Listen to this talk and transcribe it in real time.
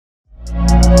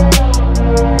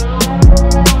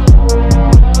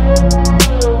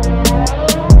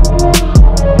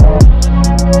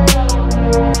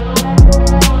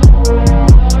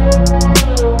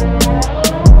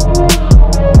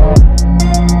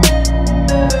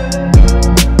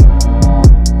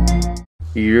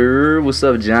What's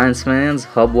up, Giants fans,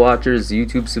 Hub watchers,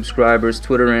 YouTube subscribers,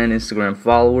 Twitter and Instagram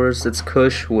followers? It's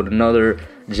Kush with another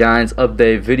Giants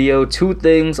update video. Two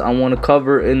things I want to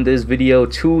cover in this video.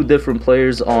 Two different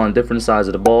players on different sides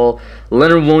of the ball.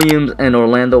 Leonard Williams and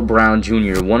Orlando Brown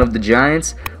Jr. One of the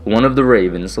Giants, one of the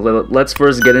Ravens. So let's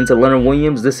first get into Leonard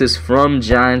Williams. This is from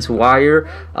Giants Wire.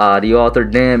 The author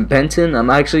Dan Benton.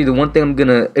 The one thing I'm going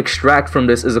to extract from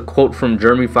this is a quote from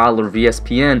Jeremy Fowler of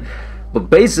ESPN. But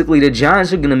basically, the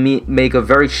Giants are going to make a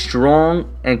very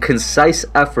strong and concise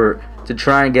effort to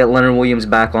try and get Leonard Williams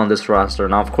back on this roster.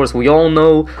 Now, of course, we all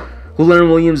know who Leonard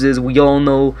Williams is. We all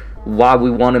know why we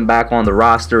want him back on the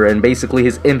roster and basically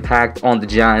his impact on the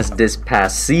Giants this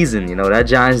past season. You know, that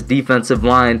Giants defensive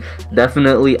line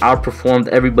definitely outperformed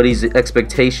everybody's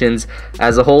expectations.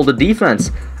 As a whole, the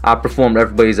defense outperformed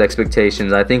everybody's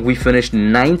expectations. I think we finished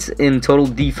 9th in total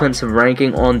defensive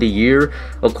ranking on the year,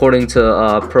 according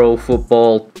to Pro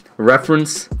Football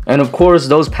Reference. And of course,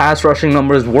 those pass rushing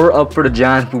numbers were up for the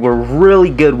Giants. We were really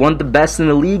good, one of the best in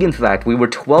the league. In fact, we were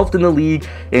 12th in the league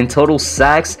in total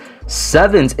sacks,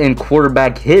 7th in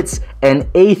quarterback hits, and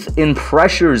 8th in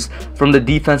pressures from the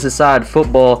defensive side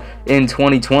football in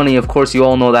 2020. Of course, you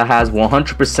all know that has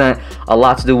 100% a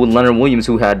lot to do with Leonard Williams,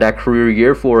 who had that career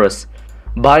year for us.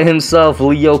 By himself,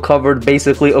 Leo covered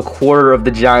basically a quarter of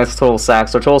the Giants' total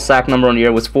sacks. Our total sack number on the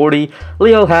year was 40.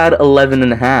 Leo had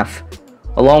 11.5.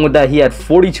 Along with that, he had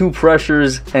 42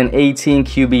 pressures and 18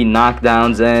 QB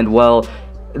knockdowns. And, well,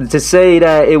 to say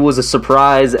that it was a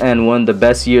surprise and one of the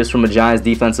best years from a Giants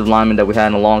defensive lineman that we had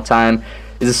in a long time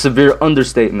is a severe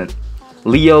understatement.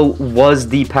 Leo was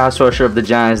the pass rusher of the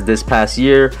Giants this past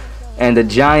year, and the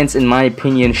Giants, in my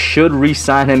opinion, should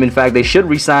re-sign him. In fact, they should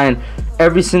re-sign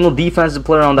every single defensive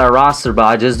player on that roster, but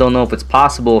I just don't know if it's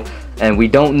possible, and we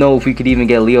don't know if we could even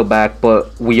get Leo back,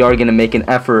 but we are going to make an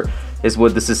effort, is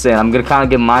what this is saying. I'm going to kind of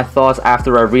give my thoughts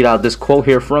after I read out this quote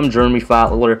here from Jeremy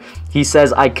Fowler. He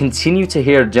says, "I continue to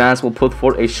hear Giants will put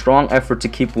forth a strong effort to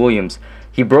keep Williams.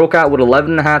 He broke out with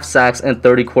 11.5 sacks and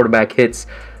 30 quarterback hits.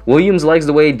 Williams likes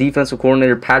the way defensive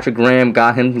coordinator Patrick Graham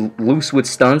got him loose with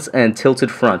stunts and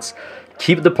tilted fronts.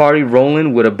 Keep the party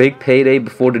rolling with a big payday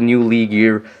before the new league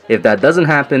year. If that doesn't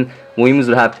happen, Williams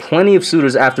would have plenty of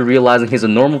suitors after realizing his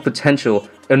enormous potential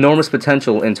in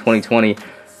 2020.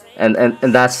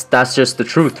 And that's just the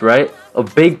truth, right? A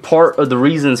big part of the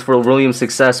reasons for Williams'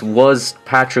 success was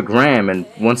Patrick Graham, and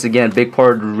once again, big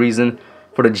part of the reason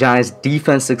for the Giants'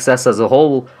 defense success as a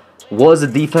whole was the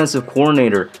defensive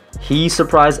coordinator. He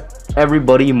surprised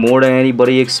everybody more than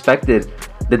anybody expected.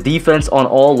 The defense on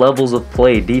all levels of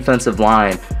play, defensive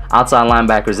line, outside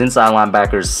linebackers, inside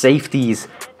linebackers, safeties,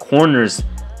 corners,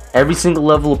 every single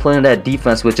level of play in that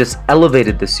defense was just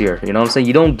elevated this year. You know what I'm saying?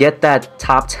 You don't get that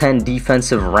top 10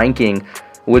 defensive ranking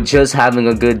with just having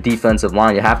a good defensive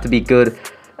line. You have to be good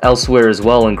elsewhere as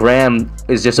well. And Graham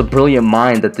is just a brilliant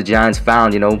mind that the Giants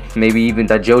found, you know, maybe even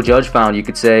that Joe Judge found, you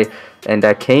could say, and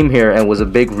that came here and was a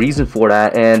big reason for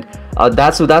that. And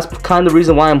that's kind of the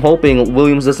reason why I'm hoping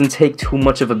Williams doesn't take too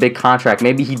much of a big contract.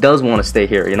 Maybe he does want to stay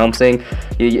here. You know what I'm saying?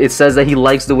 It says that he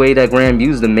likes the way that Graham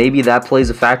used him. Maybe that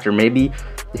plays a factor. Maybe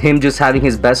him just having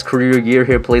his best career year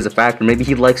here plays a factor. Maybe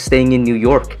he likes staying in New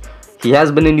York. He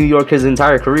has been in New York his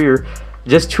entire career.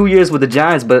 Just 2 years with the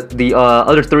Giants, but the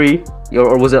other 3,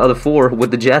 or was it other 4,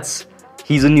 with the Jets.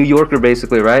 He's a New Yorker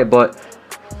basically, right? But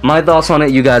my thoughts on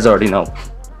it, you guys already know.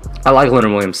 I like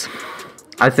Leonard Williams.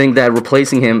 I think that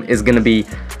replacing him is going to be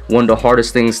one of the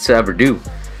hardest things to ever do,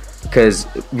 because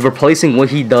replacing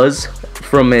what he does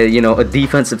from a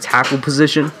defensive tackle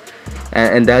position,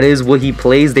 and that is what he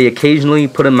plays. They occasionally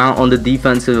put him out on the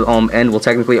defensive end, well,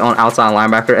 technically on outside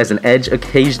linebacker as an edge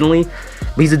occasionally,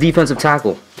 but he's a defensive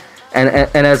tackle. And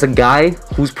as a guy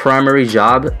whose primary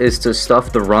job is to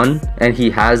stuff the run, and he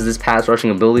has this pass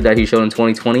rushing ability that he showed in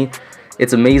 2020,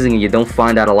 it's amazing, and you don't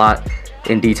find that a lot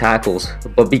in D tackles.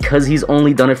 But because he's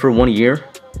only done it for 1 year,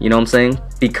 you know what I'm saying?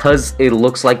 Because it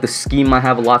looks like the scheme might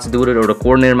have a lot to do with it, or the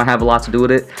coordinator might have a lot to do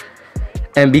with it,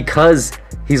 and because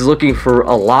he's looking for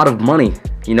a lot of money,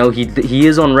 you know, he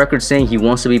is on record saying he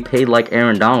wants to be paid like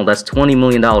Aaron Donald. That's $20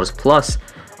 million plus.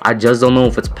 I just don't know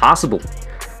if it's possible.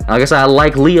 Like I said, I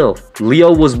like Leo.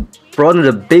 Leo was one of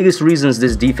the biggest reasons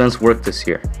this defense worked this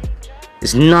year.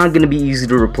 It's not going to be easy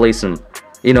to replace him.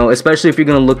 You know, especially if you're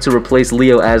going to look to replace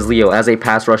Leo as a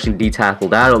pass rushing D tackle.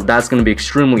 That's going to be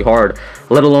extremely hard,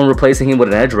 let alone replacing him with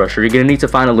an edge rusher. You're going to need to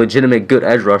find a legitimate good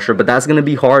edge rusher, but that's going to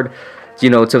be hard,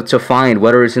 you know, to find,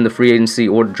 whether it's in the free agency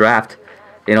or the draft.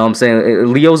 You know what I'm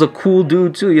saying? Leo's a cool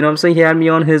dude too, you know what I'm saying? He had me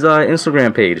on his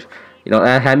Instagram page. You know,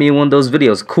 had me in one of those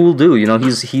videos. Cool dude, you know,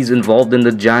 he's involved in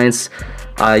the Giants,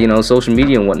 you know, social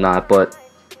media and whatnot. But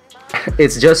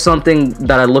it's just something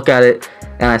that I look at it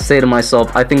and I say to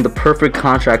myself, I think the perfect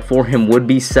contract for him would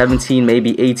be 17,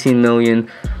 maybe 18 million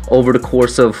over the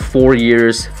course of 4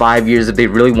 years, 5 years, if they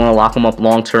really want to lock him up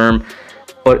long term.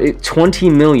 But 20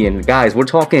 million, guys, we're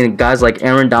talking guys like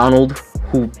Aaron Donald,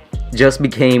 who just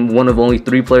became one of only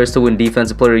 3 players to win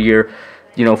Defensive Player of the Year,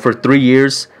 you know, for 3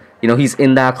 years. You know, he's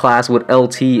in that class with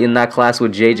LT, in that class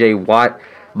with JJ Watt.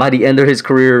 By the end of his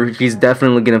career, he's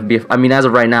definitely going to be, I mean, as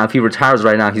of right now, if he retires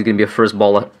right now, he's going to be a first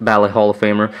ballot Hall of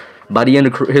Famer. By the end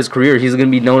of his career, he's going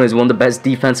to be known as one of the best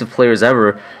defensive players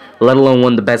ever, let alone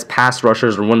one of the best pass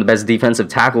rushers or one of the best defensive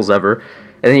tackles ever.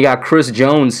 And then you got Chris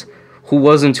Jones, who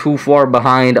wasn't too far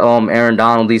behind Aaron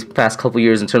Donald these past couple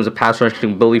years in terms of pass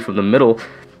rushing ability from the middle.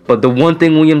 But the one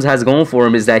thing Williams has going for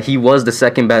him is that he was the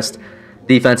second best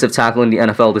defensive tackle in the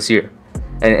NFL this year.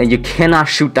 And you cannot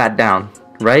shoot that down,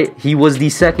 right? He was the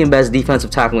second best defensive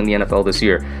tackle in the NFL this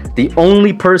year. The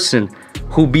only person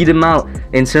who beat him out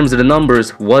in terms of the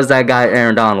numbers was that guy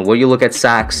Aaron Donald. Where you look at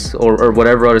sacks or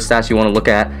whatever other stats you want to look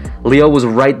at, Leo was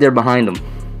right there behind him.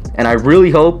 And I really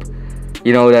hope,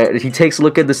 you know, that he takes a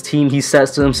look at this team. He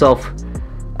says to himself,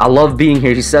 I love being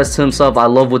here. He says to himself, I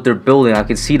love what they're building. I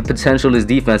can see the potential in this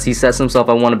defense. He says to himself,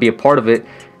 I want to be a part of it.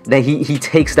 Then he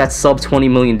takes that sub 20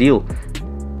 million deal.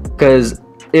 Because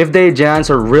if the Giants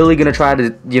are really going to try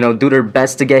to, you know, do their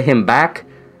best to get him back,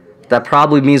 that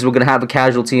probably means we're going to have a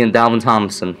casualty in Dalvin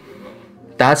Tomilson.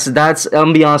 That's I'm going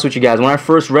to be honest with you guys. When I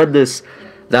first read this,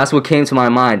 that's what came to my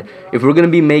mind. If we're going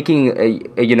to be making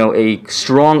a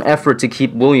strong effort to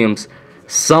keep Williams,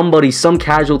 some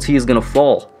casualty is going to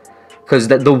fall. Because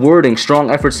the wording,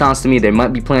 strong effort, sounds to me they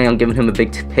might be planning on giving him a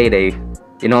big payday.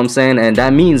 You know what I'm saying? And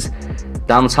that means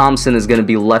Dalvin Tomilson is going to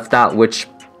be left out, which,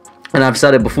 and I've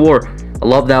said it before, I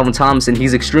love Dalvin Tomilson.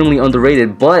 He's extremely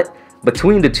underrated, but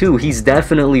between the two, he's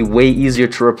definitely way easier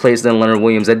to replace than Leonard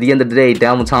Williams. At the end of the day,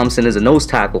 Dalvin Tomilson is a nose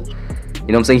tackle. You know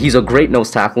what I'm saying? He's a great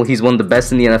nose tackle. He's one of the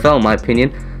best in the NFL, in my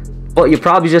opinion. But you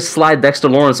probably just slide Dexter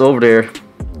Lawrence over there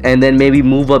and then maybe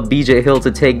move up BJ Hill to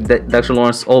take Dexter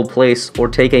Lawrence's old place, or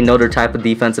take another type of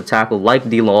defensive tackle like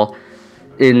D-Law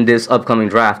in this upcoming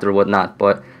draft or whatnot.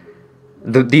 But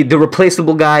the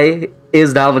replaceable guy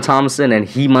is Dalvin Tomilson, and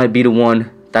he might be the one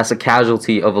that's a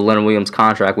casualty of a Leonard Williams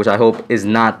contract, which I hope is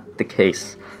not the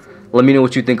case. Let me know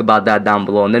what you think about that down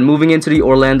below. And then moving into the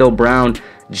Orlando Brown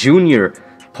Jr.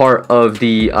 part of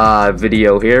the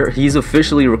video here, he's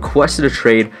officially requested a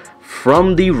trade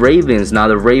from the Ravens. Now,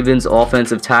 the Ravens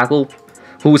offensive tackle,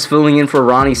 who was filling in for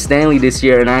Ronnie Stanley this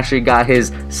year and actually got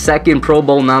his second Pro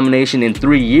Bowl nomination in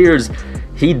 3 years,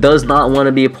 he does not want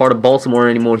to be a part of Baltimore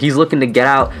anymore. He's looking to get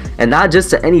out, and not just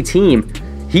to any team.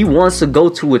 He wants to go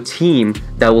to a team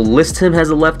that will list him as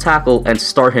a left tackle and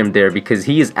start him there, because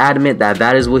he is adamant that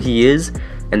that is what he is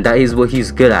and that is what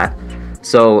he's good at.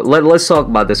 So let's talk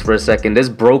about this for a second. This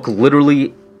broke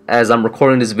literally as I'm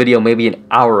recording this video maybe an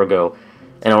hour ago.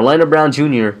 And Orlando Brown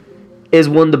Jr. is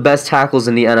one of the best tackles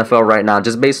in the NFL right now,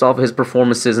 just based off of his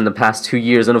performances in the past 2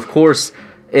 years. And of course,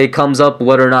 it comes up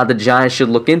whether or not the Giants should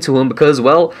look into him, because,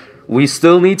 well, we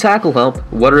still need tackle help,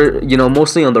 whether, you know,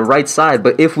 mostly on the right side.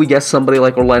 But if we get somebody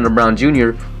like Orlando Brown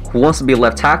Jr. who wants to be a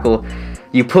left tackle,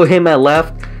 you put him at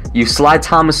left, you slide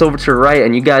Thomas over to the right,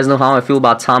 and you guys know how I feel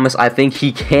about Thomas. I think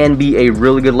he can be a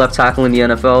really good left tackle in the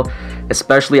NFL,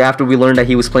 especially after we learned that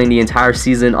he was playing the entire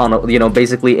season on a, you know,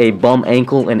 basically a bum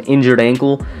ankle, an injured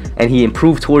ankle, and he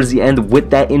improved towards the end with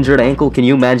that injured ankle. Can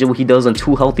you imagine what he does on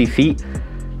 2 healthy feet?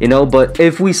 You know, but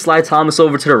if we slide Thomas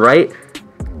over to the right,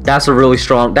 that's a really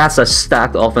strong, that's a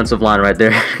stacked offensive line right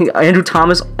there. Andrew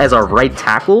Thomas as a right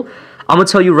tackle, I'm going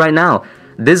to tell you right now,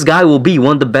 this guy will be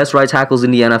one of the best right tackles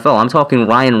in the NFL. I'm talking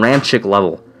Ryan Ramczyk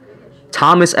level.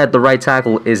 Thomas at the right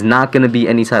tackle is not going to be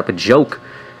any type of joke.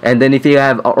 And then if you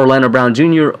have Orlando Brown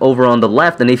Jr. over on the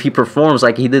left, and if he performs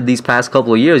like he did these past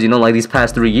couple of years, you know, like these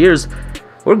past 3 years,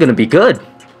 we're going to be good.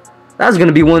 That's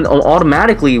going to be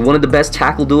automatically one of the best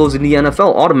tackle duos in the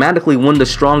NFL, automatically one of the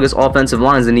strongest offensive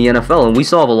lines in the NFL. And we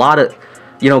still have a lot of,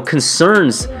 you know,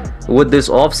 concerns with this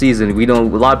offseason. We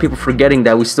don't, a lot of people forgetting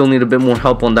that we still need a bit more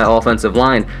help on that offensive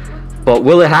line. But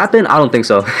will it happen? I don't think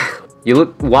so. You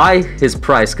look, why his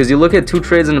price? Because you look at 2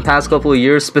 trades in the past couple of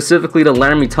years, specifically the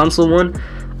Laramie Tunsil one,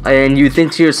 and you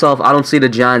think to yourself, I don't see the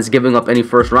Giants giving up any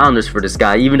first rounders for this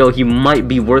guy, even though he might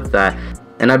be worth that.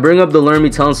 And I bring up the Laramie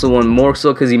Tunsil one more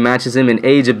so because he matches him in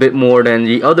age a bit more than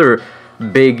the other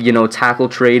big, you know, tackle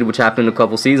trade, which happened a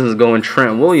couple seasons ago in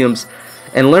Trent Williams.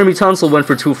 And Laramie Tunsil went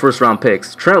for 2 first-round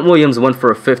picks. Trent Williams went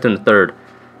for a 5th and a 3rd.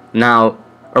 Now,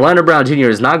 Orlando Brown Jr.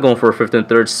 is not going for a 5th and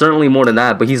 3rd, certainly more than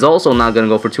that, but he's also not going to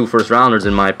go for 2 first-rounders,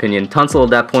 in my opinion. Tunsil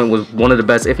at that point was one of the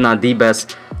best, if not the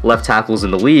best, left tackles in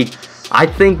the league. I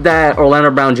think that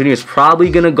Orlando Brown Jr. is probably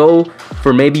going to go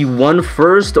for maybe 1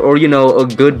 first, or, you know, a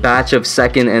good batch of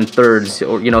second and thirds,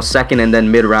 or, you know, second and then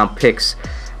mid-round picks.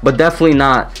 But definitely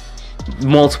not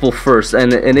multiple firsts.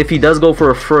 And if he does go for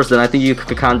a first, then I think you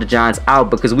could count the Giants out,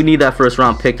 because we need that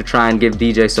first-round pick to try and give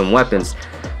DJ some weapons.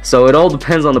 So it all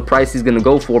depends on the price he's going to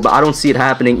go for, but I don't see it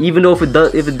happening. Even though if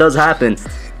it does happen,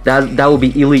 that would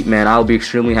be elite, man. I will be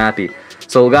extremely happy.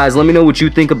 So guys, let me know what you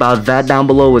think about that down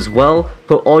below as well.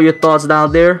 Put all your thoughts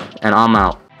down there, and I'm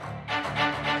out.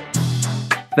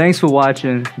 Thanks for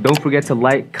watching. Don't forget to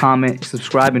like, comment,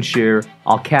 subscribe, and share.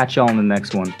 I'll catch y'all in the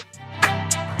next one.